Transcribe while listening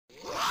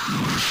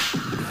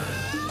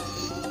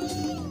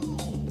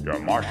Your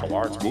martial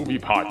arts movie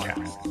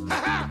podcast.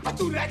 I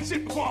threw that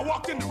shit before I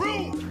walked in the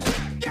room.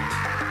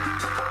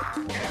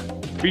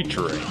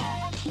 Featuring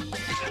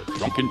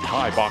drunken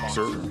Thai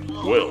boxer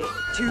Will.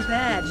 Too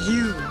bad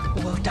you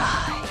will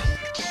die.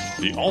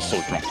 The also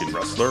drunken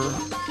wrestler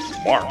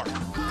Mark.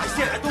 I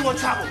said I don't want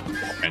trouble.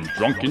 And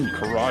drunken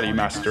karate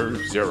master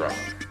Zero.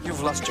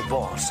 You've lost your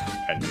balls.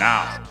 And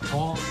now,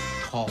 Call.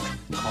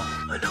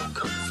 I know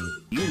Kung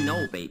Fu. You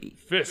know, baby.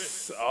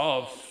 Fists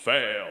of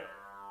Fail.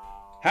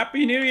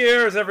 Happy New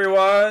Year's,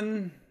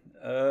 everyone!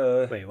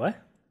 Wait, what?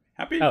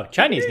 Happy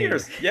Chinese Happy New Year.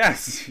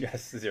 Yes,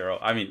 Zero.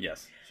 I mean,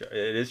 yes, sure.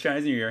 It is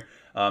Chinese New Year.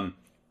 Gong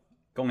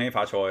Hei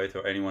Fa Choi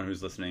to anyone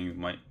who's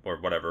listening, or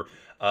whatever.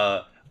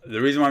 The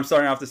reason why I'm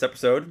starting off this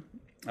episode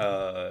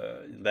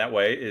that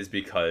way is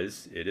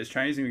because it is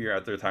Chinese New Year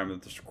at the time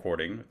of this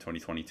recording,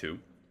 2022.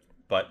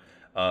 But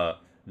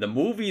the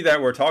movie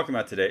that we're talking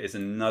about today is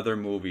another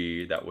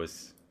movie that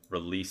was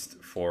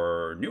released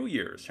for New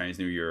Year's, Chinese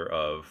New Year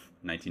of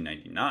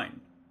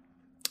 1999.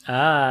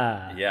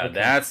 Yeah,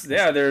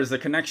 okay. There's a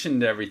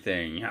connection to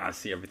everything. Yeah, I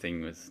see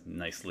everything was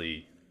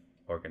nicely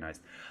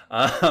organized.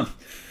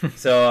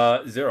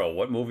 So Zero,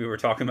 what movie we're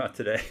talking about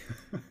today?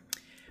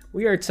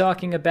 We are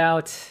talking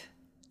about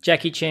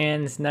Jackie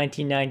Chan's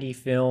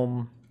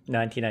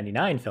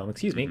 1999 film,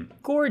 excuse me,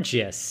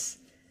 Gorgeous.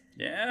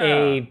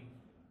 Yeah.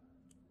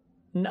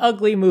 An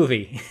ugly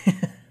movie.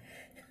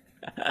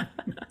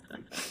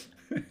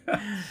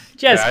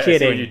 Just kidding. I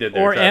see what you did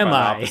there. Or am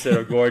I? Opposite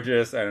of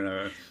Gorgeous. I don't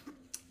know.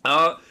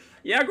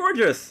 Yeah,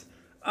 Gorgeous.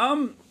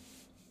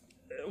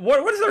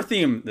 What is our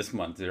theme this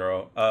month,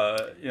 Zero?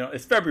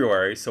 It's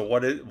February, so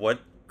what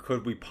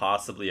could we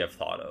possibly have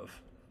thought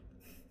of?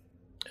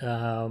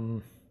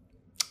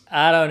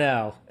 I don't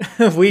know.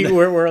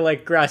 we're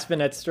like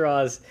grasping at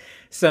straws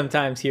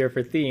sometimes here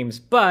for themes,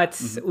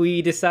 but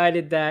we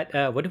decided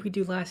that what did we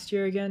do last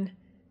year again?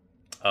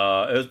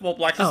 It was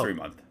Black History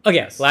Month. Okay,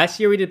 yes. Last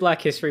year we did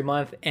Black History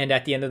Month, and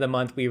at the end of the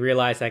month we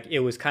realized like it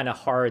was kind of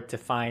hard to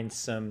find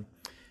some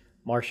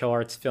martial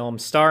arts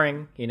films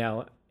starring,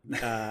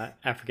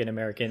 African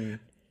American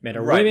men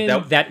or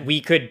women that we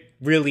could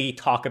really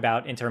talk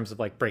about in terms of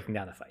like breaking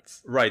down the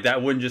fights. Right,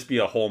 that wouldn't just be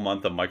a whole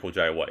month of Michael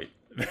Jai White.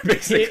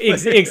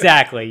 Basically.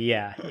 Exactly,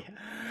 yeah.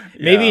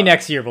 Maybe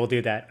next year we'll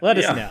do that. Let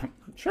us know.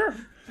 Sure.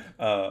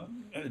 That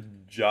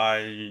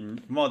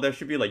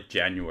should be like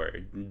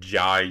January.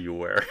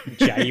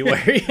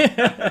 January.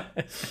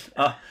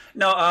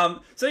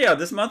 So yeah,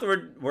 this month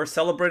we're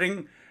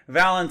celebrating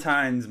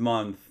Valentine's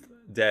month.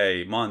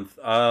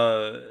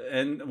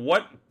 And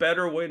what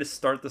better way to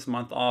start this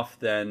month off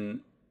than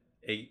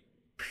a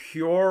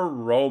pure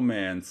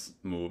romance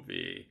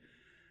movie?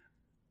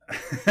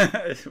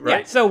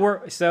 Right.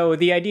 Yeah, so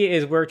the idea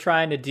is we're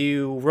trying to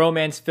do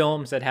romance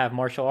films that have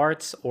martial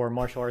arts or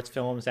martial arts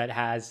films that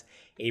has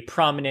a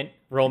prominent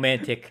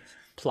romantic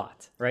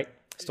plot, right?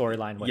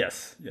 Storyline.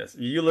 Yes.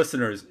 You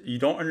listeners, you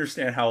don't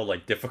understand how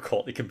like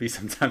difficult it can be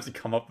sometimes to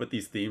come up with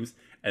these themes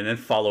and then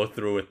follow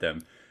through with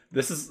them.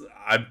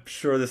 I'm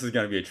sure this is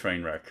going to be a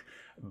train wreck.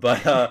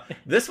 But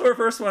this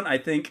first one, I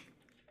think,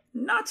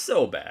 not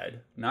so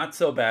bad. Not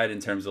so bad in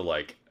terms of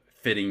like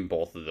fitting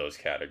both of those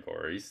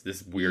categories.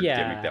 This weird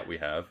gimmick that we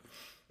have.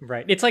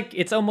 Right.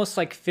 It's almost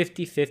like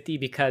 50-50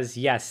 because,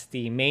 yes,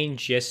 the main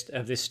gist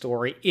of this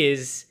story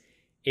is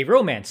a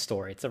romance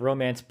story. It's a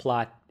romance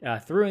plot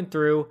through and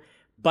through,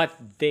 but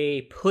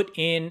they put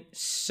in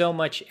so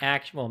much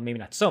action. Well, maybe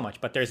not so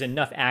much, but there's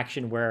enough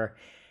action where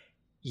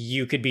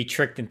you could be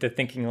tricked into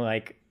thinking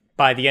like,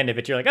 by the end of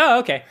it, you're like, oh,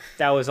 okay,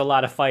 that was a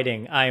lot of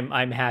fighting.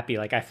 I'm happy.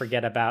 Like, I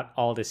forget about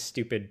all this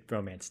stupid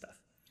romance stuff.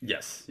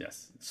 Yes.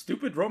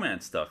 Stupid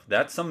romance stuff.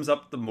 That sums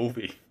up the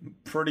movie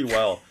pretty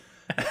well.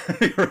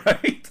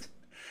 Right?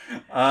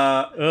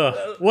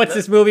 What's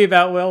this movie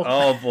about, Will?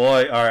 Oh,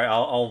 boy. All right,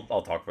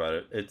 I'll talk about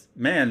it. It's,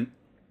 man,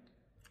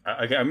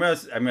 I'm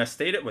gonna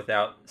state it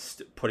without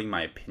putting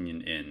my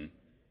opinion in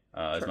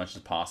as much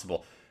as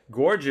possible.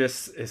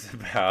 Gorgeous is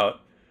about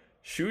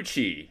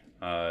Shuqi.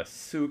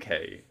 Suke,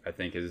 I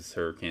think is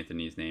her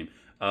Cantonese name,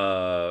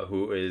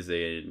 who is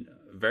a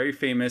very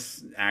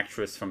famous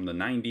actress from the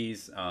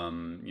 90s,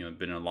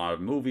 been in a lot of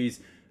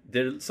movies,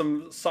 did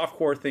some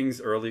softcore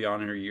things early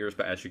on in her years,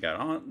 but as she got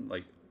on,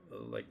 like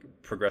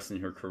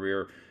progressing her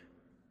career,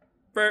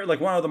 very, like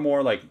one of the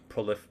more like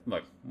prolific,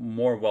 like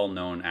more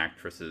well-known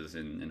actresses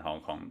in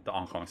Hong Kong, the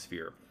Hong Kong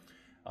sphere.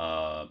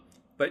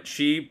 But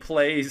she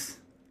plays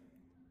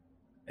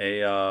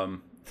a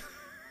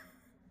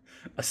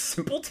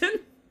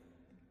simpleton?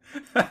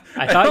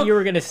 I thought you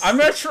were going to... I'm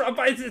not sure,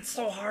 but it's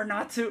so hard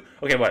not to...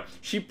 Okay, what?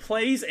 She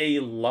plays a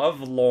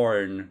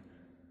lovelorn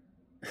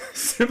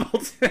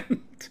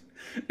simpleton.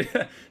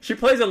 She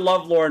plays a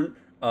lovelorn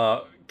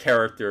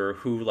character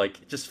who,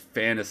 like, just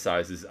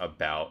fantasizes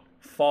about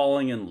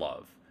falling in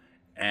love.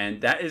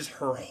 And that is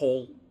her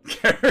whole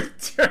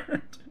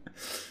character.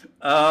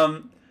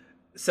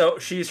 So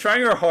she's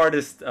trying her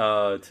hardest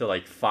to,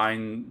 like,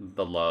 find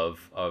the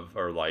love of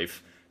her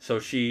life.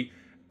 So she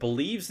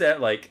believes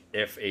that, like,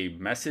 if a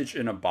message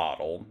in a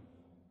bottle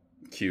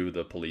cue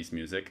the police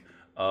music,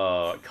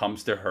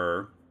 comes to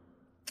her.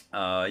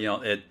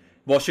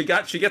 Well, she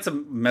gets a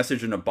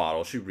message in a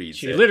bottle. She reads it.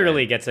 She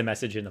literally gets a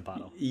message in a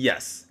bottle.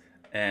 Yes,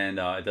 and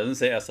it doesn't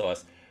say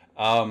SOS.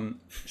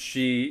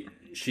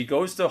 She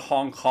goes to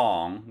Hong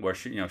Kong, where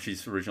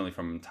she's originally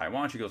from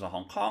Taiwan. She goes to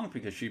Hong Kong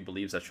because she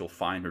believes that she'll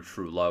find her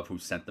true love who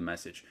sent the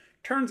message.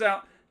 Turns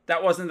out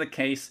that wasn't the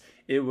case.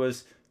 It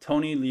was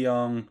Tony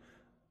Leung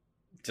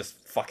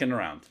just fucking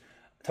around.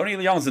 Tony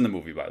Leung's in the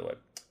movie, by the way.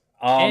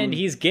 And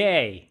he's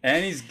gay.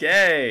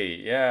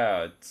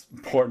 Yeah, it's an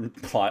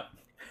important plot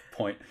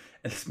point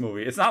in this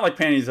movie. It's not like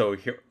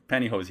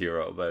Pantyhose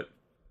Hero, but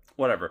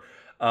whatever.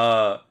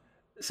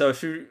 So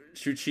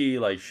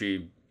Shu-Chi,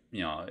 she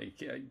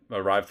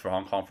arrived for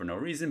Hong Kong for no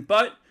reason,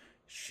 but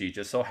she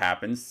just so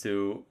happens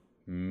to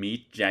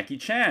meet Jackie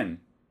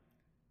Chan.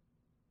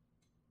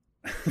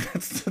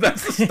 that's the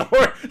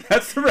story.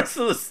 That's the rest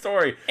of the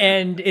story.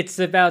 And it's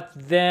about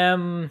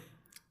them.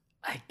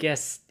 I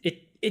guess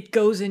it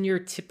goes in your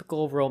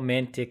typical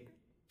romantic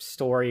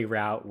story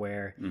route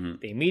where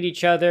they meet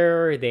each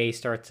other, they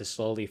start to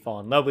slowly fall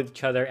in love with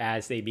each other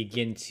as they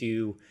begin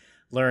to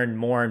learn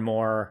more and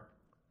more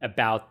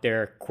about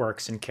their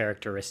quirks and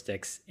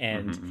characteristics.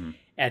 And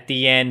at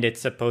the end, it's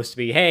supposed to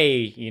be,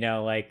 hey,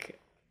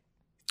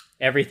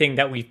 everything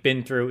that we've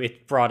been through,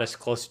 it brought us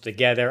closer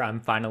together. I'm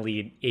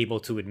finally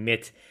able to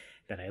admit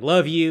that I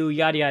love you,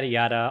 yada, yada,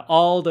 yada.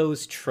 All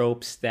those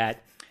tropes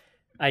that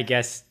I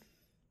guess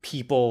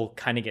people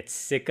kind of get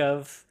sick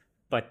of.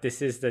 But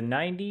this is the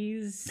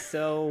 90s,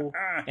 so...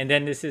 and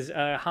then this is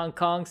Hong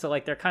Kong, so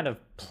they're kind of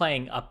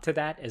playing up to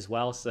that as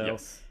well. So,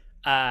 yes.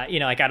 I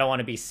don't want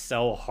to be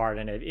so hard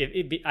on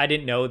it. I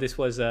didn't know this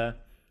was a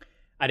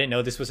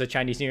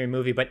Chinese New Year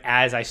movie, but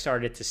as I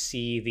started to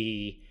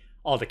see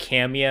all the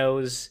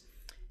cameos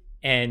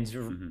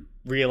and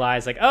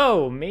realize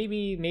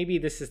maybe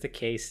this is the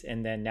case,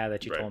 and then now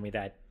that you told me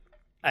that,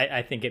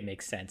 I think it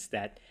makes sense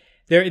that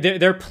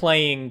they're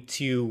playing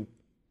to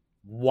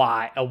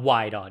a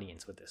wide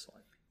audience with this one.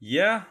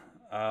 Yeah,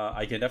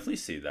 I can definitely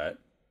see that.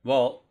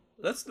 Well,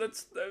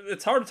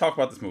 it's hard to talk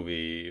about this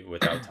movie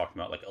without talking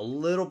about a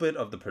little bit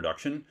of the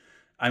production.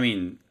 I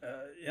mean,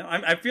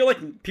 I feel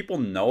like people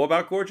know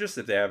about Gorgeous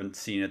if they haven't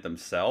seen it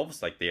themselves.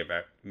 They have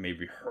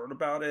maybe heard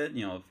about it,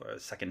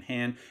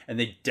 secondhand, and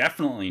they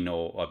definitely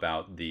know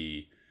about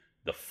the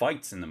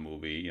fights in the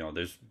movie.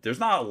 There's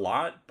not a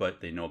lot,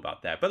 but they know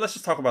about that. But let's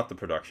just talk about the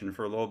production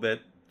for a little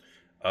bit.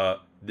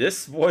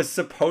 This was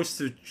supposed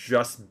to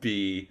just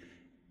be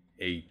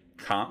a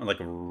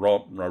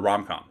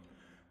rom-com.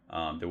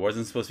 There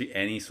wasn't supposed to be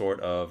any sort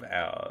of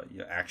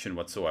action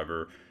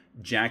whatsoever.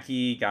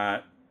 Jackie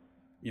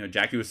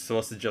was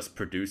supposed to just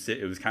produce it.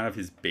 It was kind of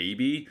his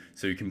baby,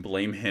 so you can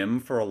blame him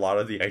for a lot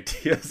of the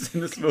ideas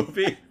in this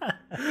movie.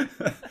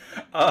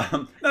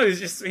 No,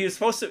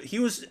 he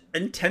was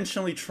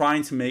intentionally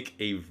trying to make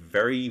a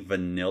very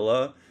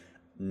vanilla,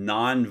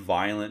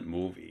 non-violent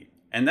movie.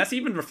 And that's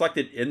even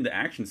reflected in the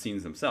action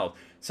scenes themselves.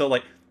 So,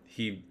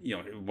 he,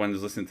 when he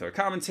was listening to the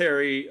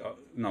commentary,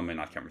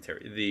 not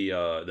commentary,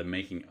 the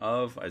making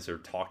of, as they're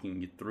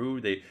talking it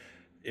through,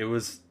 it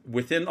was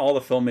within all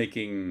the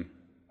filmmaking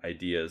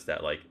ideas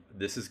that,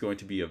 this is going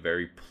to be a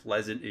very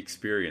pleasant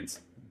experience.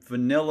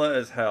 Vanilla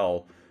as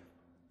hell,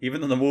 even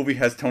though the movie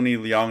has Tony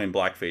Leung in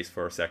blackface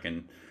for a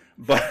second.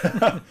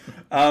 But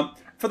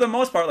for the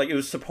most part, it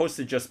was supposed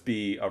to just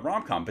be a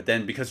rom-com. But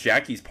then because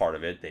Jackie's part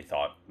of it, they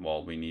thought,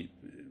 well, we need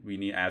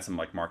to add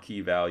some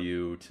marquee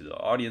value to the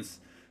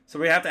audience, so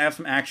we have to have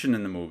some action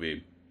in the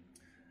movie.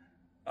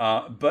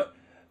 But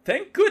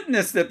thank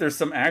goodness that there's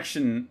some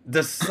action.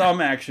 There's some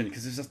action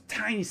because there's a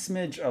tiny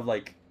smidge of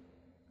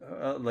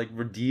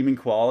redeeming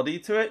quality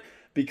to it.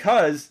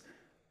 Because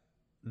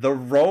the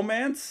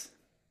romance,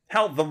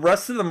 hell, the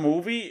rest of the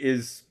movie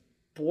is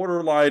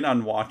borderline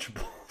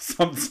unwatchable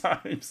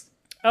sometimes.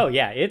 Oh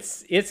yeah,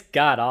 it's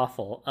god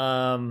awful.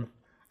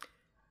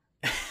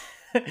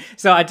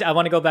 So I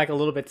want to go back a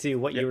little bit to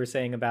what you were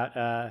saying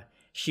about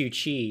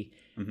Shu-Chi.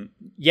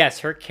 Yes,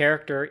 her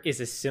character is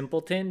a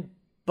simpleton,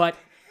 but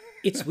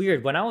it's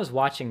weird. When I was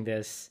watching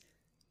this,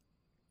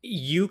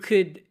 you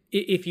could,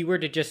 if you were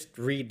to just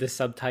read the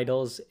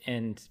subtitles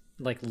and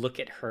look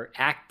at her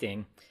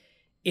acting,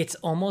 it's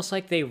almost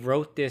like they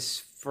wrote this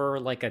for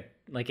an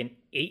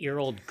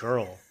 8-year-old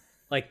girl.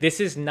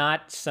 This is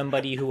not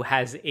somebody who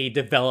has a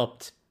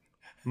developed,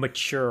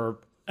 mature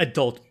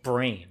adult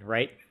brain,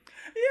 right?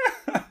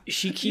 Yeah.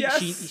 She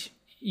is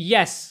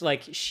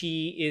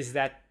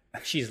that.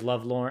 She's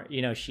lovelorn,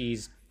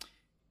 she's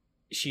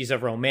a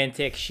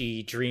romantic.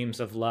 She dreams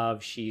of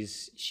love.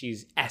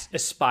 She's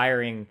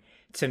aspiring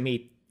to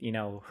meet,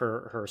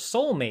 her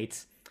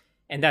soulmates,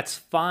 and that's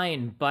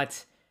fine.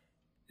 But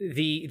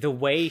the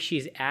way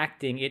she's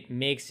acting, it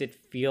makes it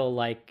feel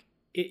like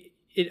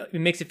it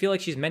makes it feel like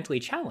she's mentally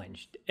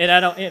challenged. And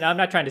I'm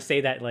not trying to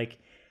say that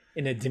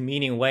in a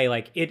demeaning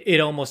way.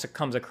 It almost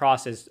comes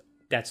across as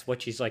that's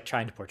what she's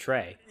trying to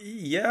portray.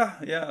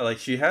 Yeah.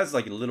 She has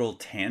little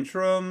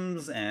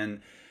tantrums,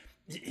 and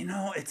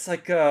it's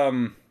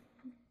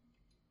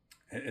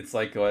It's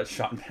like what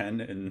Sean Penn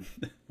in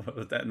what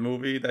was that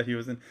movie that he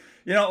was in?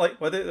 You know,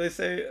 like what they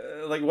say,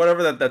 like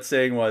whatever that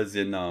saying was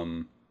in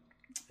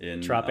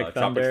Tropic Thunder.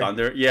 Tropic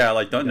Thunder. Yeah,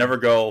 like don't never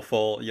go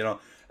full. You know,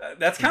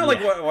 that's kind of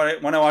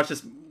like when I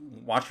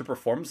watch her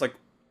performance. Like,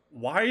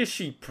 why is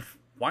she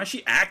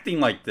acting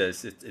like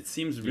this? It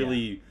seems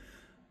really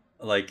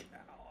like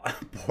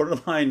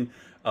borderline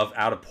of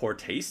out of poor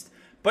taste.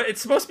 But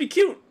it's supposed to be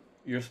cute.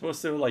 You're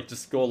supposed to like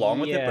just go along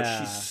with it. But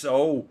she's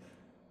so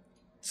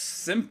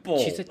simple.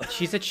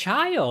 She's a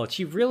child.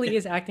 She really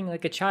is acting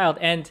like a child,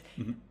 and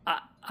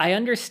I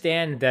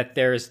understand that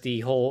there's the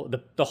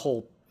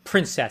whole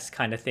princess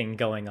kind of thing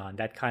going on,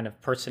 that kind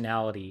of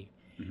personality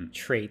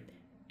trait,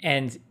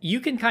 and you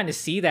can kind of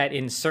see that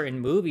in certain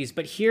movies.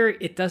 But here,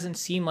 it doesn't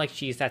seem like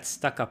she's that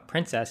stuck-up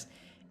princess.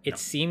 It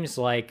seems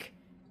like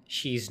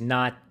she's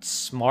not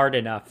smart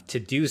enough to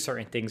do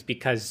certain things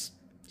because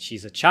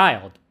she's a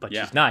child, but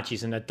she's not.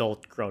 She's an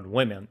adult, grown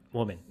woman.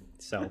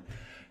 So.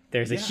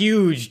 There's a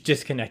huge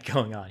disconnect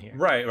going on here.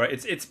 Right.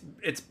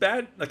 It's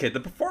bad. Okay, the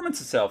performance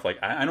itself, like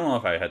I don't know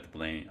if I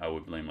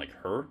would blame like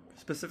her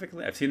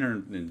specifically. I've seen her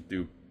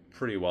do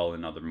pretty well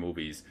in other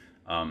movies.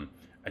 I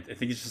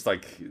think it's just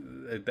like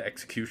the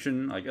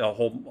execution, like a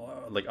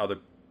whole like other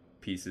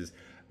pieces.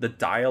 The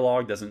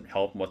dialogue doesn't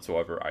help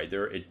whatsoever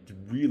either. It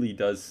really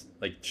does,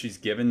 like she's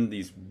given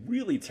these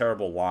really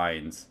terrible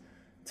lines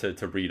to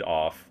read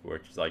off,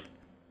 which is like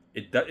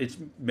it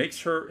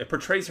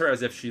portrays her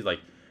as if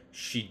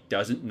she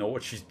doesn't know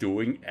what she's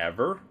doing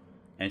ever,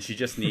 and she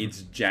just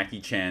needs Jackie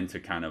Chan to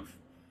kind of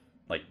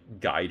like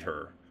guide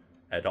her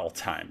at all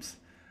times.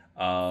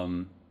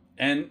 That's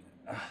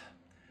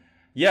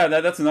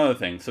another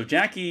thing. So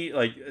Jackie,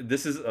 like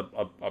this is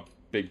a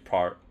big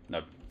part,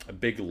 a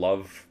big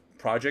love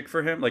project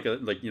for him. Like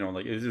it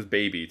was his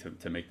baby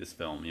to make this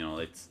film. You know,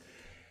 it's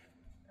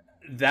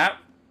that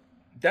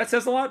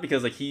says a lot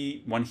because like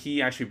when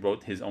he actually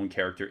wrote his own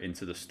character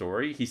into the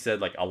story, he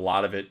said like a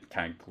lot of it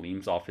kind of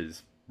gleams off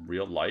his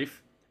real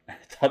life. I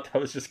thought that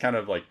was just kind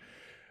of like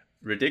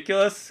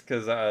ridiculous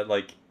because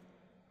like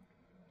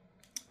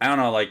I don't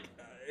know, like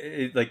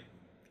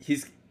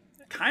he's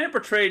kind of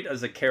portrayed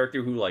as a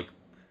character who like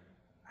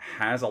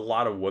has a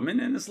lot of women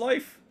in his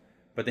life,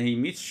 but then he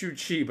meets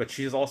Shu-Chi, but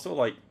she's also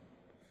like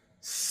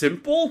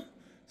simple.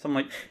 So I'm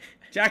like,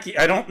 Jackie,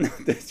 I don't know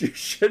that you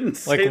shouldn't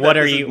say like what that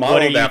are you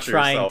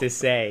trying to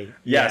say?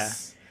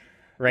 Yes.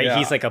 Right, yeah.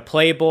 He's like a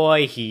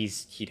playboy. He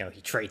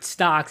trades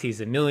stocks. He's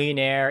a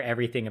millionaire.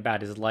 Everything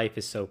about his life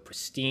is so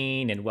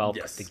pristine and well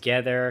put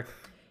together.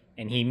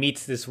 And he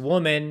meets this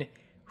woman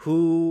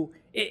who,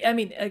 I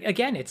mean,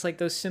 again, it's like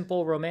those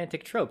simple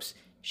romantic tropes.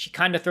 She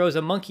kind of throws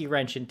a monkey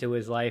wrench into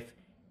his life,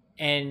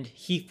 and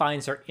he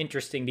finds her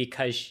interesting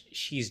because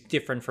she's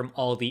different from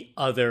all the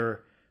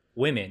other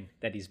women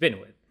that he's been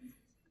with.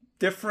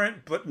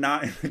 Different, but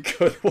not in a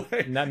good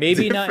way.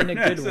 Maybe not in a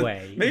good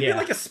way. Maybe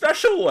like a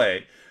special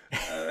way.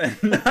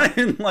 Not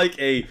in like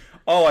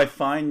I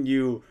find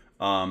you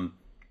like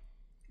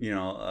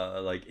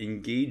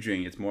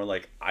engaging. It's more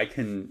like I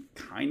can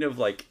kind of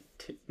like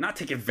not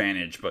take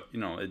advantage, but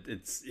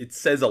it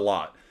says a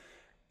lot.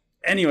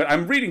 Anyway,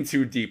 I'm reading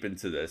too deep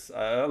into this.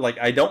 Like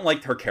I don't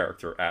like her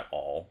character at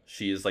all.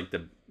 She is like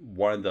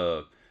one of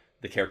the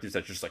characters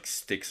that just like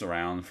sticks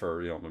around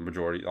for the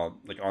majority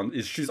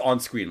she's on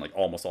screen like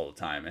almost all the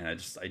time, and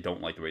I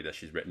don't like the way that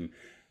she's written.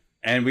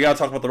 And we gotta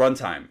talk about the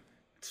runtime.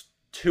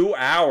 2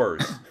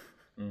 hours.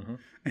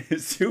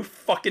 It's 2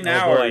 fucking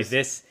hours.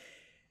 Boy,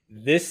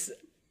 this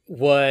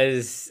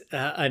was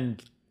a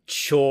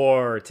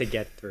chore to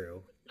get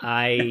through.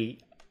 I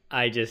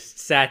just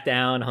sat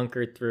down,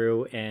 hunkered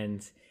through,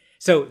 and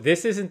so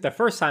this isn't the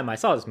first time I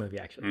saw this movie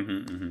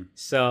actually.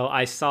 So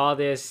I saw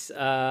this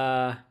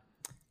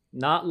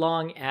not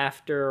long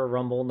after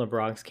Rumble in the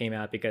Bronx came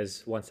out,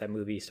 because once that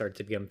movie started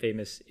to become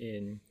famous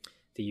in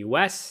the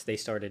US, they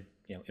started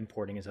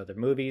importing his other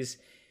movies.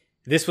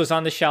 This was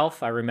on the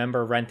shelf. I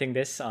remember renting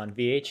this on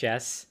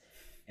VHS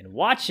and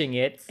watching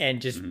it and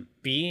just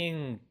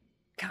being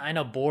kind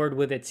of bored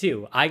with it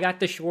too. I got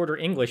the shorter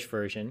English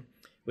version,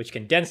 which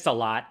condensed a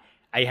lot.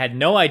 I had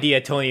no idea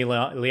Tony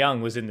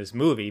Leung was in this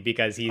movie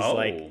because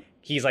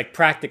he's like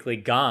practically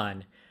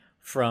gone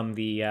from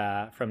the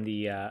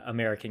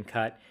American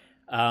cut.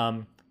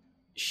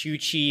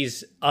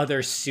 Shu-Chi's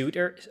other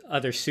suitor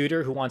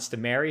who wants to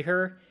marry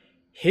her,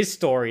 his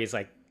story is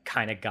like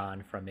kind of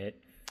gone from it.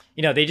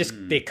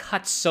 They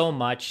cut so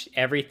much.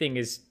 Everything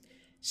is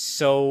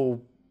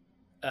so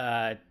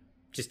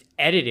just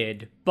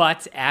edited.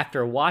 But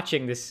after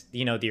watching this,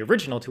 the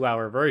original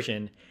 2-hour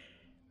version,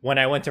 when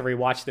I went to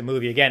rewatch the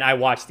movie again, I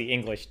watched the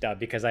English dub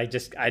because I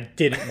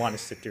didn't want to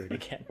sit through it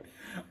again.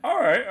 All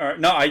right.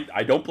 No,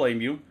 I don't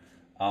blame you.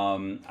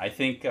 I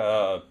think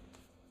I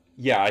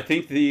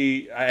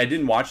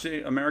didn't watch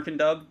the American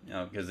dub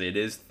because it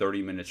is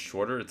 30 minutes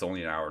shorter. It's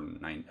only an hour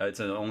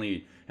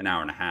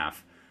and a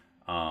half.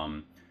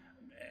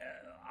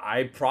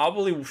 I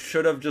probably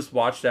should have just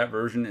watched that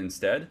version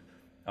instead.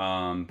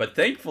 But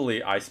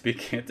thankfully, I speak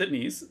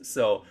Cantonese,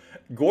 so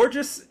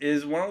Gorgeous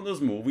is one of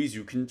those movies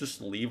you can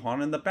just leave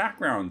on in the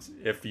background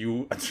if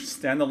you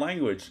understand the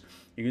language.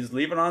 You can just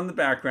leave it on in the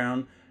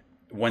background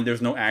when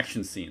there's no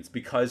action scenes,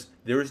 because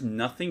there is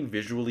nothing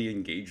visually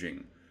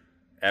engaging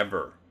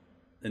ever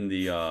in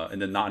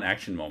the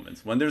non-action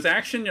moments. When there's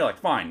action, you're like,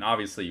 fine,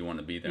 obviously you want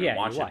to be there and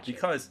watch it,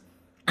 because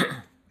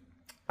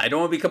I don't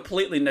want to be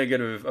completely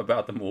negative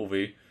about the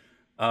movie,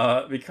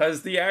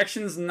 because the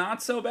action's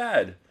not so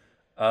bad.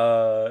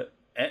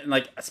 And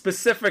like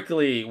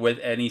specifically with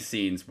any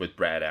scenes with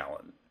Brad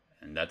Allen,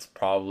 and that's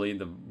probably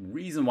the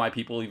reason why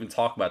people even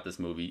talk about this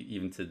movie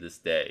even to this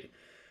day.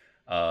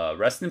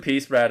 Rest in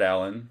peace, Brad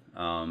Allen.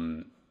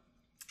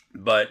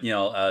 But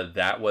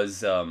that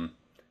was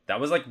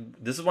like,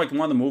 this is like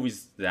one of the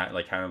movies that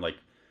like kind of like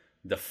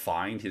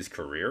defined his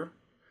career,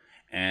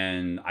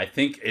 and I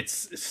think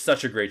it's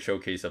such a great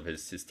showcase of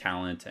his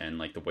talent and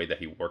like the way that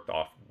he worked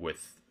off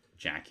with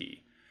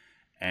Jackie.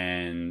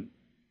 And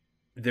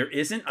there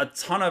isn't a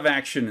ton of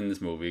action in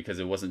this movie because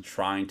it wasn't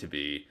trying to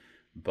be,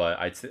 but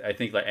I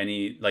think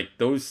like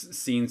those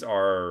scenes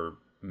are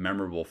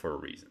memorable for a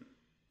reason.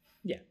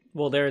 Yeah.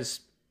 Well,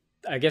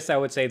 I guess I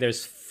would say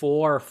there's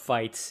 4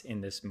 fights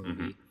in this movie.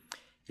 Mm-hmm.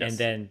 Yes. And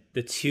then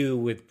the 2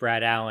 with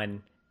Brad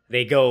Allen,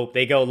 they go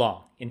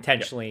long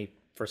intentionally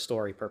for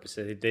story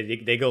purposes.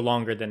 They go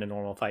longer than a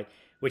normal fight,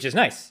 which is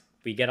nice.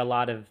 We get a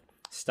lot of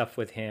stuff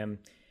with him,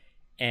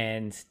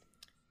 and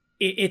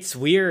it's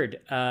weird.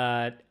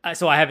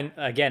 So I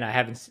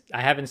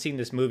haven't seen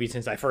this movie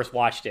since I first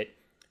watched it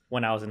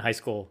when I was in high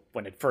school,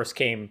 when it first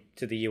came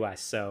to the US.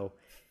 So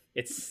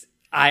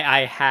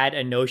I had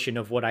a notion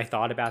of what I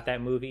thought about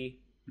that movie,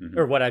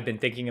 or what I've been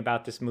thinking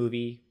about this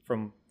movie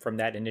from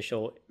that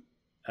initial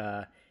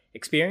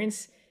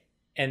experience.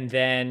 And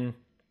then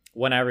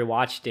when I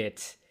rewatched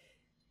it,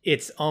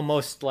 it's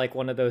almost like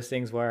one of those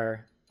things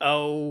where,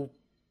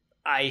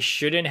 I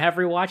shouldn't have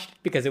rewatched it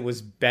because it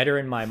was better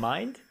in my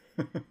mind.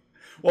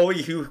 Well,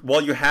 you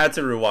had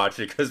to rewatch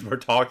it because we're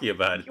talking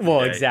about it today.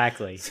 Well,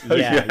 exactly. So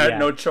you had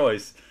no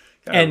choice.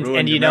 And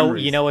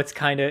what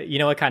kind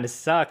of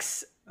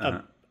sucks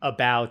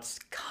about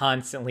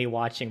constantly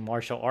watching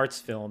martial arts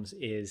films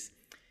is,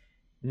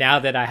 now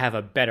that I have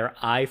a better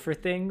eye for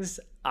things,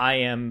 I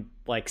am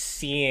like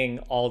seeing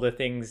all the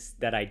things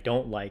that I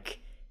don't like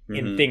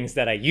in things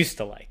that I used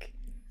to like.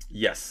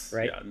 Yes.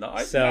 Right. Yeah. No,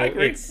 I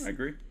agree. I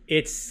agree.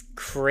 It's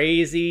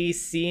crazy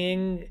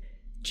seeing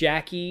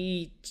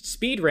Jackie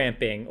speed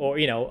ramping or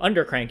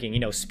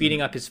undercranking,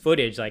 speeding up his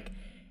footage. Like,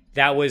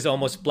 that was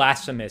almost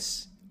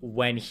blasphemous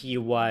when he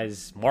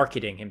was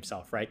marketing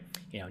himself, right?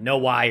 No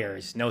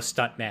wires, no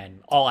stuntmen,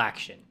 all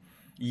action.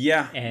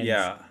 Yeah. And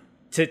yeah.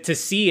 To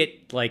see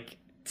it, like,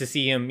 to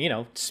see him,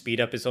 speed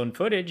up his own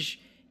footage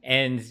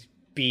and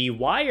be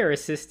wire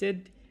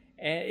assisted,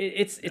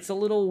 it's a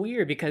little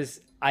weird, because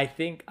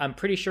I'm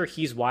pretty sure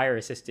he's wire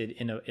assisted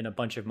in a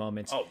bunch of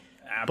moments. Oh,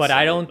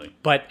 absolutely.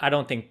 But I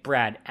don't think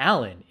Brad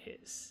Allen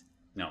is.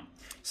 No.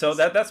 So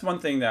that's one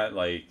thing that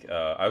like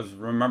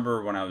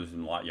remember when I was a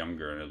lot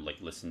younger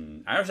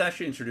and I was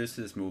actually introduced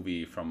to this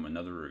movie from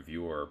another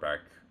reviewer back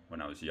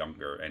when I was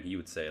younger, and he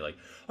would say like,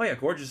 oh yeah,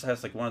 Gorgeous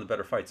has like one of the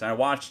better fights. And I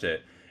watched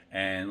it,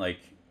 and like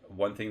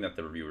one thing that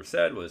the reviewer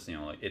said was,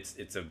 like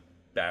it's a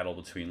battle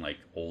between like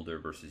older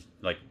versus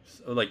like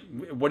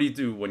what do you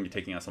do when you're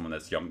taking out someone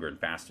that's younger and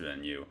faster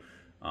than you,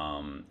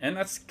 and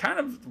that's kind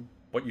of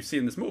what you see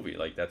in this movie.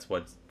 Like, that's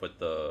what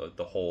the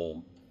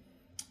whole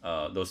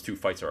those two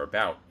fights are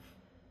about.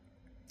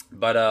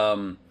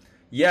 But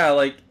yeah,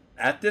 like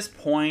at this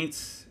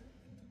point,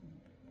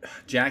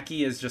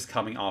 Jackie is just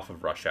coming off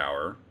of Rush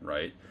Hour,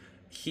 right?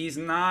 He's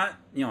not,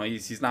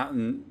 he's not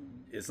in,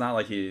 it's not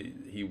like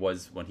he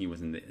was when he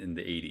was in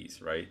the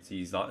 80s, right? So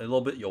he's a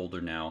little bit older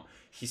now.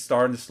 He's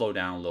starting to slow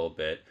down a little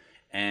bit,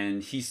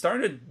 and he's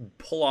starting to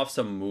pull off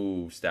some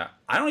moves that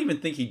I don't even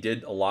think he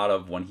did a lot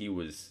of when he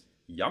was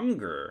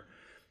younger.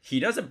 He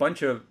does a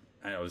bunch of,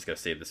 I was gonna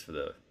save this for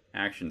the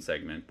action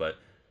segment, but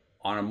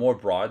on a more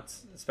broad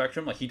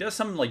spectrum, like he does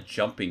some like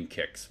jumping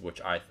kicks,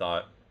 which I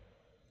thought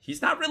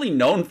he's not really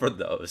known for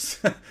those.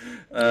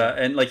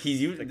 And like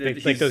he's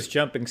like those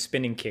jumping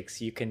spinning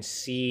kicks, you can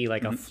see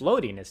like a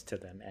floatiness to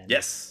them. And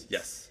yes,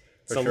 it's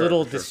a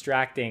little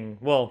distracting.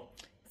 Well,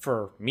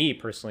 for me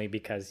personally,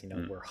 because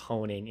we're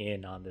honing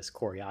in on this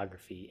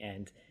choreography,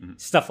 and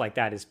stuff like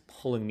that is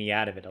pulling me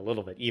out of it a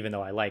little bit. Even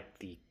though I like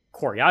the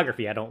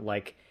choreography, I don't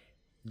like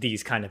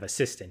these kind of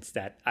assistants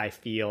that I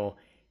feel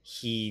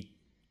he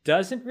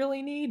doesn't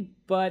really need,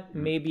 but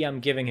maybe I'm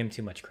giving him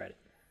too much credit.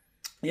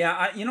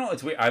 Yeah,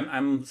 it's weird.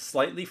 I'm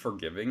slightly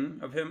forgiving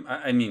of him.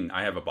 I mean,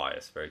 I have a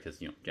bias, right?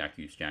 Because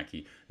Jackie's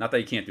Jackie. Not that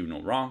he can't do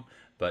no wrong,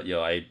 but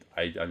I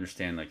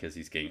understand, like, because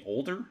he's getting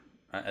older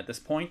at this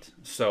point.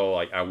 So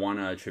like, I want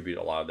to attribute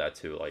a lot of that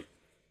to like,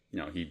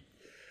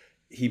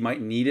 he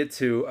might need it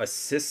to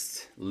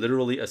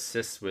literally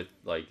assist with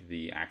like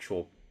the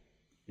actual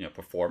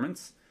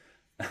performance.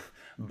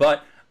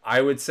 But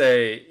I would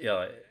say,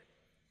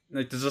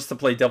 like, just to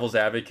play devil's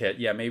advocate,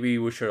 yeah, maybe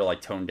we should have like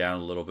toned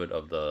down a little bit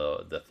of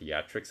the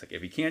theatrics. Like,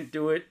 if he can't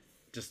do it,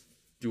 just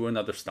do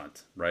another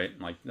stunt, right?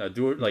 Like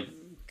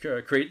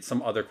create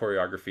some other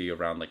choreography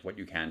around like what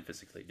you can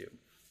physically do.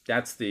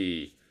 That's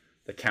the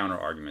counter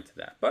argument to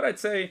that. But I'd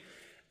say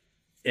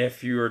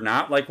if you're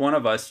not like one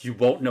of us, you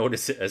won't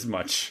notice it as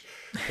much.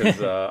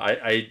 Because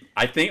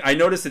I think I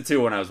noticed it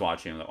too when I was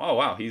watching. I'm like, oh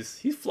wow, he's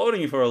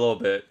floating for a little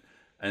bit,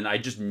 and I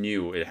just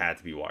knew it had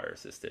to be wire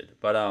assisted.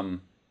 But I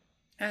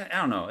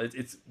don't know.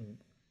 It's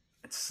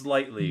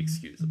slightly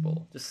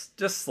excusable,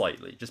 just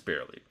slightly, just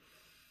barely.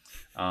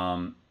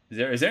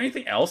 Is there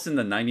anything else in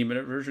the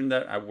 90-minute version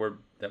that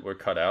were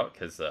cut out?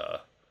 Because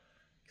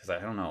I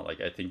don't know.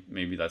 Like I think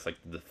maybe that's like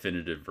the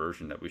definitive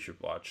version that we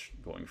should watch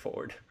going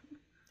forward.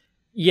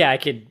 Yeah, I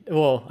could.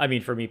 Well, I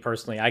mean, for me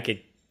personally, I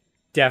could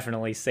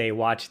definitely say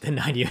watch the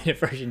 90-minute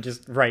version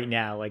just right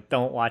now. Like,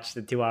 don't watch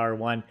the 2-hour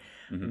one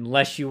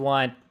unless you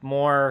want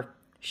more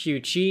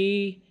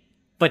Shu-Chi.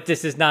 But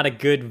this is not a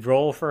good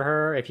role for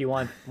her. If you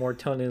want more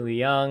Tony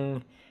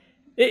Leung,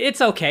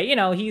 it's okay. You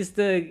know, he's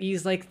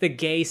like the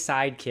gay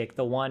sidekick,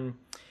 the one.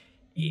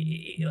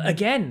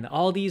 Again,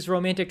 all these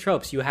romantic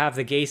tropes. You have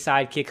the gay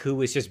sidekick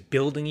who is just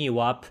building you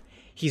up.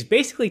 He's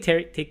basically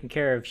taking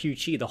care of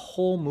Shu-Chi the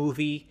whole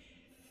movie,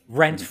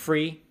 rent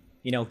free.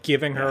 You know,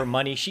 giving her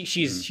money.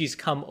 She's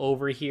come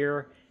over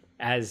here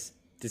as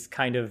this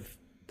kind of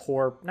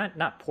poor,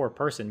 not poor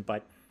person,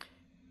 but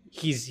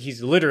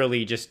he's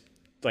literally just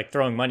like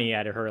throwing money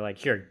at her, like,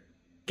 here,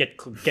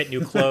 get new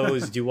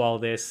clothes, do all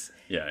this.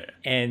 Yeah.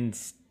 And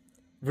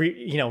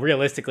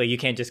realistically, you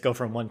can't just go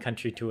from one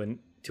country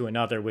to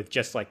another with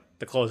just like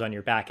the clothes on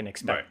your back and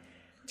expect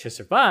to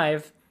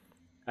survive.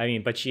 I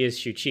mean, but she is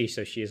Shu-Chi,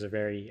 so she is a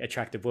very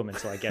attractive woman.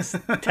 So I guess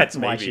that's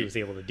why she was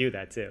able to do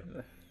that too.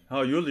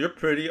 Oh, you're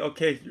pretty.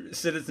 Okay,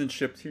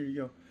 citizenship. Here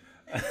you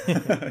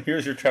go.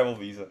 Here's your travel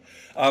visa.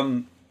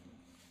 All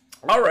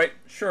right,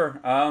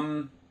 sure.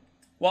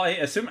 Well,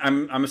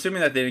 I'm assuming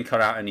that they didn't cut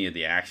out any of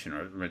the action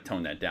or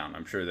tone that down.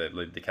 I'm sure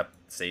that they kept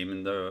the same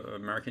in the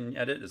American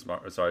edit, as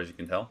far as you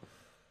can tell.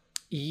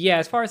 Yeah,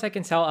 as far as I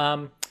can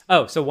tell.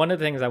 So one of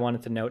the things I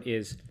wanted to note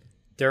is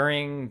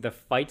during the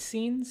fight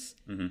scenes,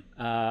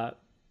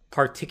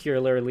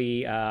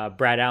 particularly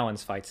Brad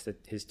Allen's fights,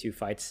 his two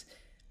fights,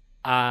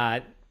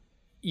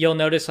 you'll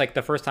notice like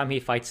the first time he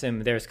fights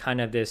him, there's kind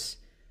of this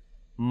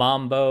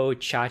mambo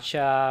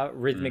cha-cha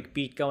rhythmic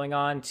beat going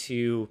on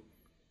to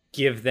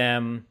give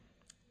them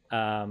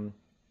they're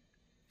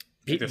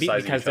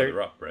sizing each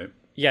other up, right?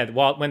 Yeah,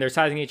 well, when they're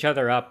sizing each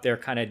other up, they're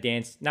kind of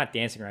not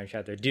dancing around each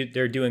other.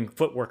 They're doing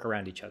footwork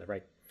around each other,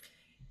 right?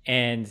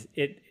 And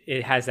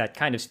it has that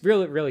kind of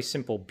really, really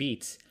simple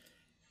beats.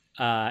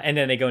 And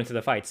then they go into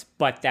the fights.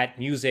 But that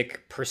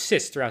music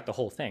persists throughout the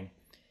whole thing.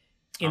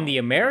 In the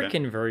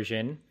American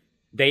version,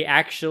 they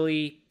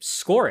actually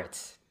score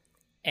it.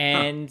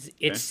 And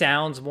it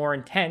sounds more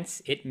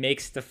intense. It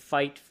makes the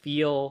fight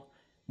feel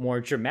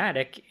more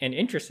dramatic and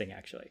interesting,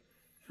 actually.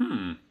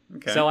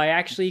 Okay. So I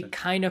actually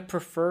kind of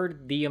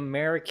preferred the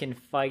American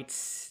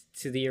fights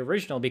to the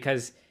original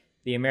because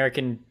the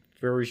American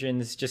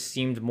versions just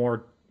seemed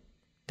more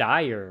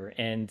dire,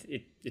 and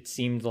it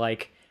seemed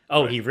like,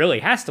 he really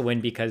has to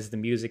win because the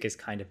music is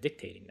kind of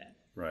dictating that.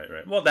 Right.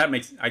 Well,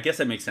 I guess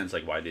that makes sense.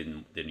 Like, why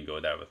didn't go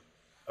that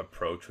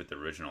approach with the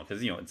original?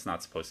 Because it's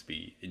not supposed to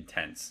be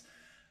intense.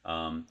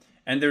 And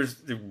there's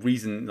the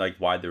reason like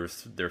why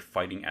they're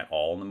fighting at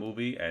all in the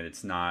movie, and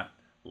it's not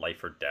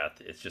life or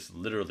death. It's just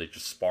literally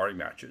just sparring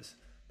matches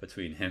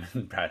between him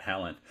and Brad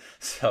Allen.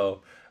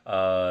 So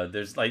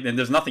there's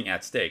nothing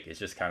at stake. It's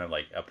just kind of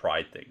like a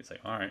pride thing. It's like,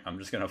 all right, I'm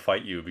just gonna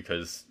fight you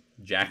because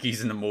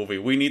Jackie's in the movie.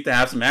 We need to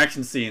have some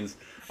action scenes,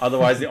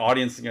 otherwise the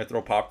audience is gonna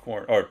throw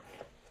popcorn or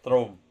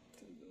throw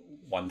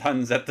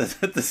wontons at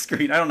the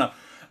screen. I don't know.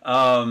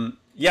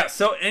 Yeah.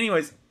 So,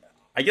 anyways,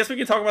 I guess we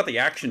can talk about the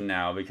action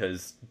now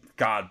because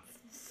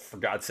for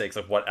God's sakes,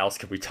 like what else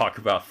could we talk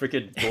about?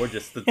 Freaking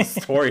gorgeous. The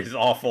story is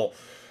awful.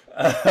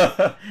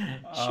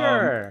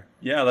 Sure.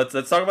 Yeah, let's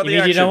talk about the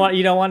action.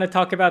 You don't want to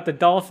talk about the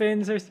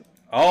dolphins or?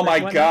 Oh my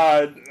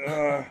God.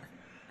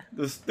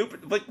 The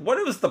stupid. Like,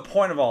 what was the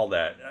point of all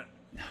that?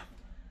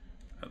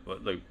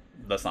 Like,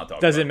 let's not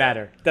talk. Doesn't about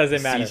matter.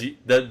 Doesn't matter.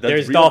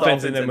 There's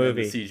dolphins in the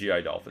movie. The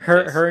CGI dolphins.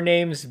 Her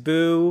name's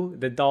Boo.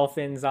 The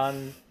dolphins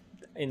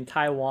in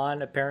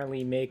Taiwan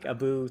apparently make a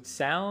boo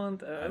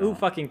sound. Who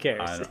fucking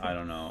cares? I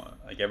don't know.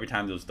 Like every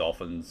time those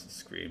dolphins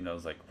screamed, I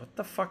was like, what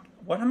the fuck?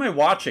 What am I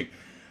watching?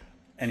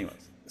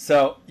 Anyways,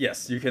 so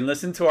yes, you can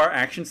listen to our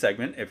action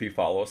segment if you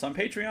follow us on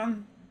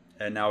Patreon.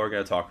 And now we're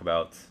going to talk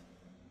about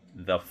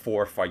the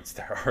 4 fights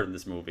that are in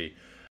this movie.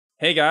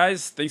 Hey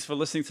guys, thanks for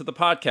listening to the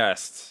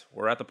podcast.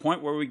 We're at the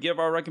point where we give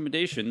our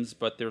recommendations,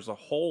 but there's a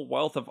whole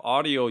wealth of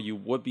audio you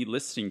would be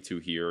listening to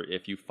here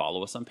if you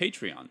follow us on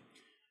Patreon.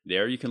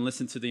 There you can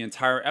listen to the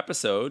entire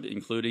episode,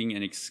 including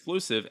an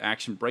exclusive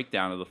action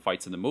breakdown of the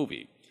fights in the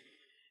movie.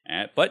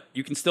 But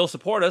you can still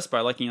support us by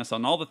liking us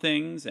on all the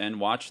things and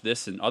watch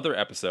this and other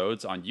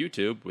episodes on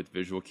YouTube with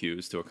visual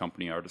cues to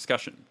accompany our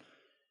discussion.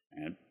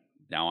 And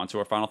now on to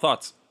our final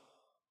thoughts.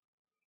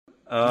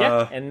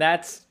 And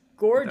that's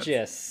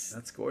gorgeous.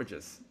 That's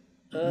gorgeous.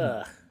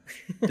 Ugh.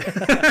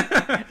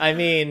 I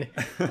mean,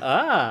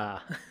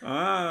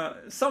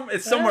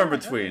 It's somewhere in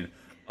between.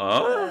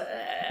 Oh,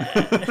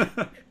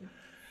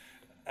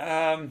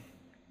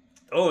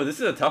 this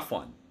is a tough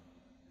one.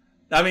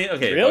 I mean,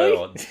 okay. Really?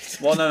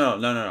 Well,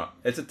 no.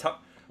 It's a tough.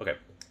 Okay.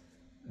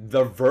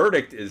 The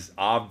verdict is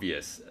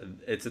obvious.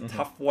 It's a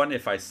tough one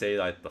if I say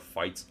that the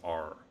fights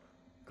are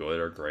good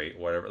or great,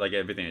 whatever. Like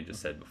everything I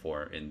just said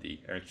before in the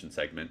action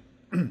segment.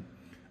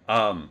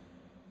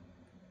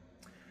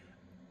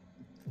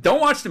 Don't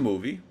watch the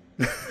movie.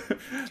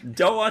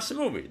 Don't watch the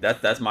movie.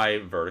 That's my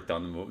verdict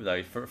on the movie.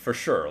 Like for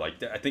sure.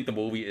 Like I think the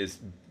movie is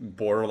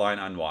borderline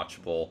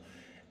unwatchable.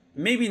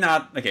 Maybe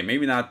not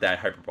that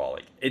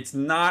hyperbolic. It's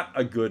not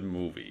a good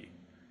movie.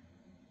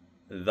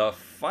 The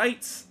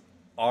fights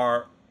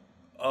are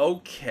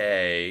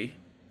okay.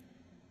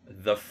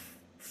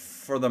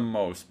 For the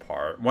most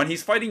part, when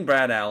he's fighting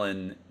Brad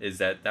Allen,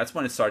 that's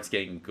when it starts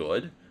getting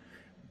good.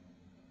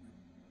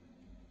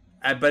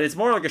 But it's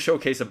more like a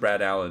showcase of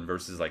Brad Allen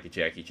versus like a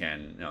Jackie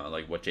Chan,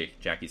 like what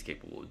Jackie's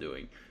capable of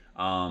doing.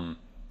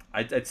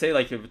 I'd say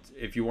like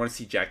if you want to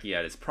see Jackie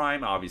at his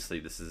prime, obviously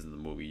this isn't the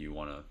movie you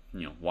want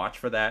to watch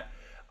for that.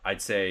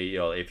 I'd say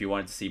if you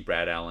wanted to see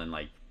Brad Allen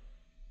like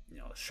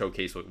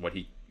showcase what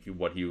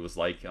he was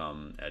like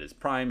at his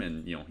prime,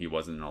 and he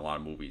wasn't in a lot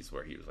of movies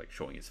where he was like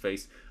showing his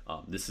face.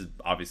 This is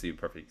obviously a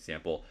perfect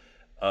example.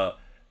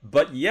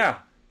 But yeah,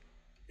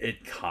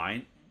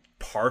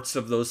 parts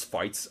of those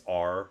fights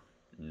are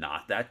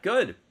not that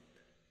good,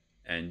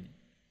 and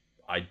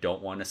I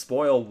don't want to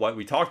spoil what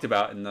we talked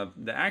about in the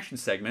action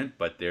segment,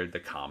 but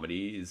the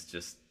comedy is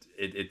just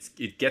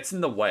it gets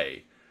in the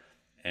way,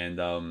 and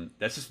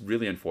that's just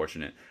really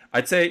unfortunate.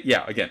 I'd say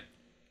again,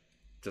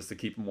 just to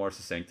keep it more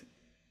succinct,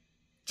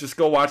 just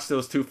go watch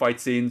those 2 fight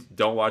scenes.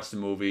 Don't watch the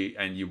movie,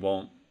 and you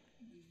don't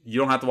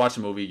have to watch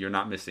the movie. You're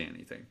not missing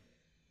anything.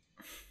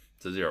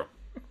 It's a 0.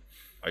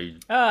 Are you?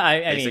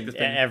 I mean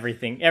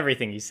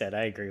everything you said.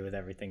 I agree with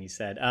everything you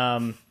said.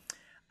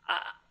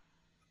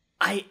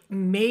 I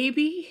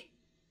maybe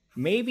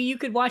you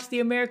could watch the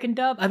American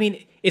dub. I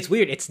mean, it's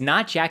weird. It's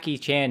not Jackie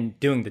Chan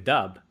doing the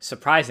dub,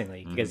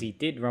 surprisingly, because he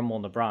did Rumble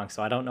in the Bronx.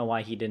 So I don't know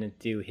why he didn't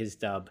do his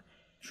dub.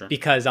 Sure.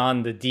 Because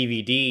on the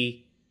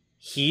DVD,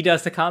 he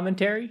does the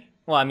commentary.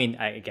 Well, I mean,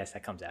 I guess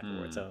that comes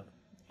afterwards. So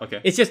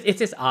okay, it's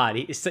just odd.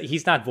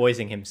 He's not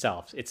voicing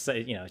himself. It's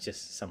it's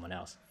just someone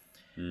else.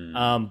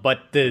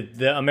 But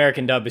the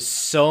American dub is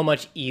so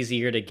much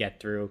easier to get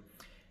through.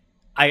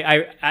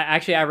 I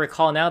actually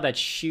recall now that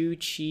Shu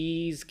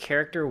Qi's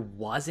character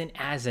wasn't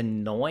as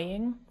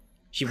annoying.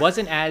 She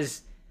wasn't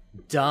as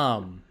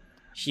dumb.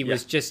 She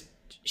was just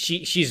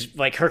she's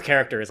like, her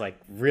character is like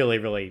really,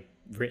 really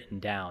written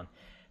down.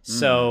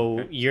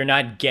 So you're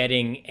not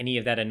getting any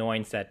of that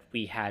annoyance that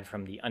we had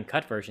from the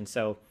uncut version.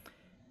 So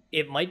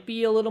it might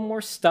be a little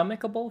more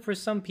stomachable for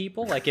some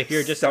people. Like if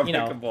you're just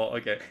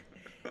okay.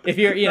 If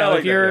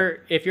you're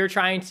if you're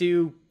trying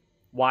to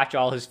watch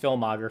all his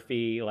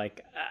filmography,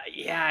 like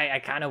I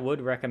kind of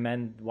would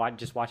recommend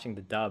just watching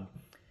the dub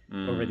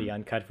over the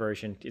uncut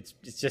version. It's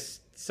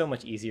just so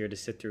much easier to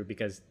sit through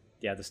because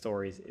the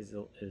story is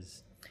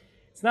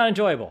it's not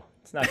enjoyable.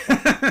 It's not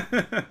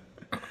fun.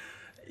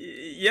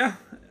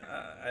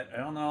 I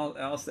don't know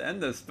how else to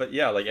end this, but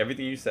like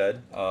everything you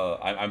said,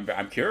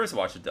 I'm curious to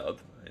watch the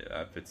dub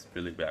if it's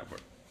really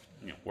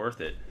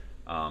worth it.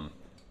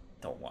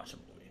 Don't watch the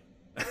movie.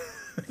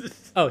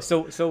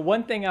 So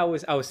one thing I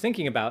was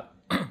thinking about,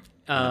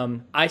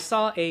 I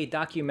saw a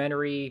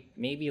documentary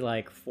maybe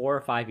like 4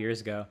 or 5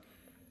 years ago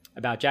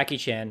about Jackie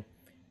Chan.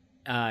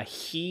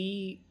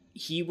 He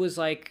was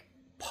like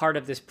part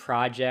of this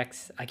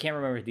project. I can't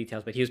remember the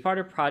details, but he was part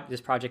of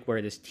this project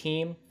where this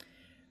team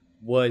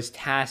was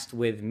tasked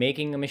with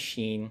making a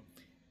machine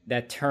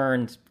that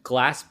turned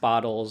glass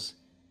bottles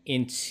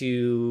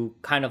into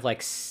kind of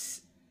like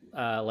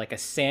a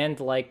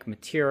sand-like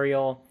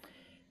material,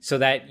 so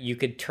that you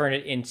could turn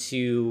it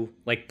into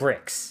like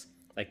bricks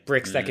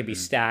that could be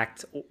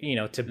stacked,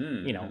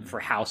 for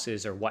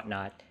houses or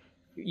whatnot,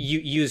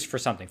 used for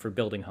something, for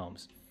building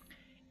homes.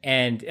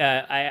 And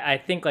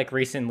I think like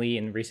recently,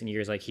 in recent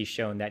years, like he's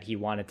shown that he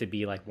wanted to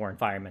be like more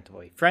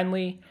environmentally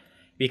friendly,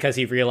 because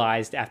he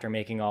realized after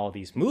making all of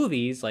these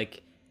movies,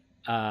 like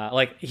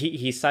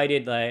he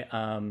cited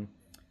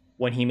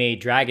when he made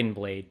Dragon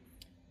Blade,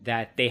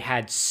 that they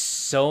had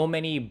so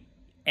many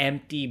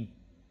empty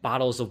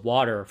bottles of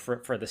water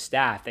for the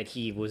staff that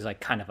he was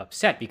like kind of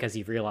upset, because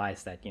he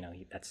realized that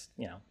it's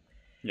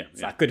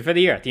not good for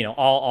the earth,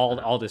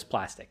 all this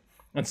plastic.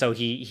 And so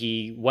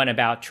he went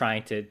about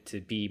trying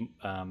to be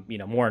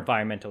more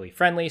environmentally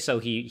friendly. So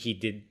he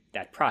did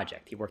that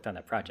project. He worked on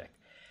that project.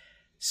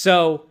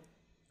 So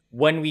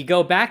when we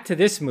go back to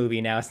this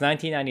movie now, it's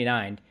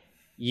 1999,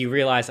 you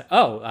realize,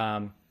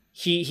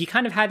 he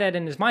kind of had that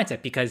in his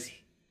mindset, because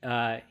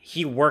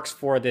he works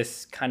for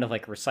this kind of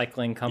like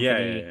recycling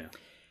company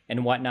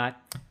and whatnot.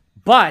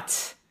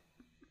 But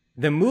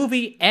the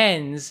movie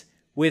ends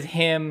with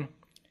him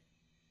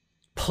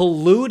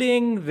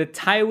polluting the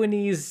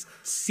Taiwanese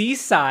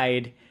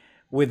seaside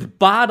with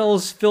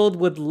bottles filled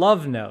with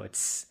love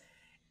notes.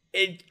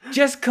 it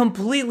just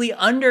completely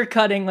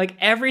undercutting like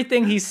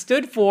everything he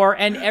stood for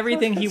and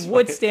everything he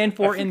would stand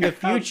for in the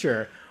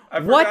future.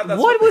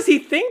 What was he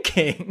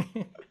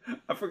thinking?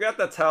 I forgot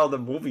that's how the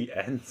movie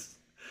ends.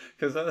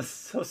 Because that was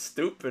so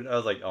stupid. I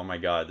was like, oh my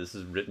god, this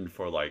is written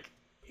for like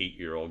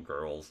 8-year-old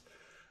girls.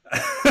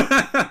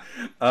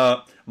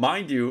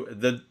 Mind you,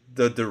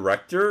 the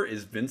director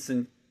is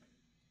Vincent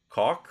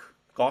Koch.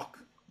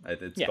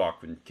 It's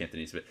Koch in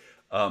Cantonese. But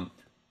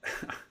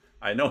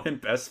I know him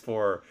best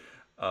for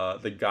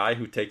the guy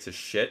who takes a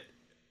shit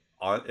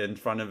in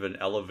front of an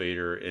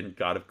elevator in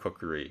God of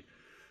Cookery.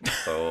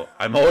 So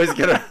I'm always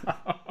gonna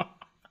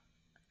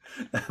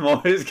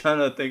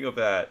think of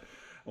that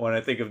when I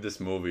think of this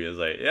movie. It's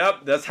like,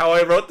 yep, that's how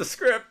I wrote the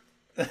script.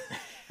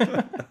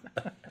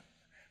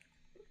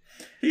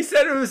 He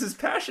said it was his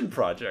passion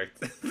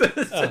project.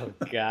 Oh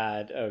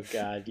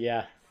god,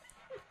 yeah.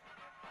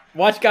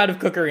 Watch God of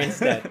Cookery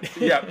instead.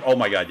 Yeah. Oh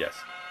my god, yes.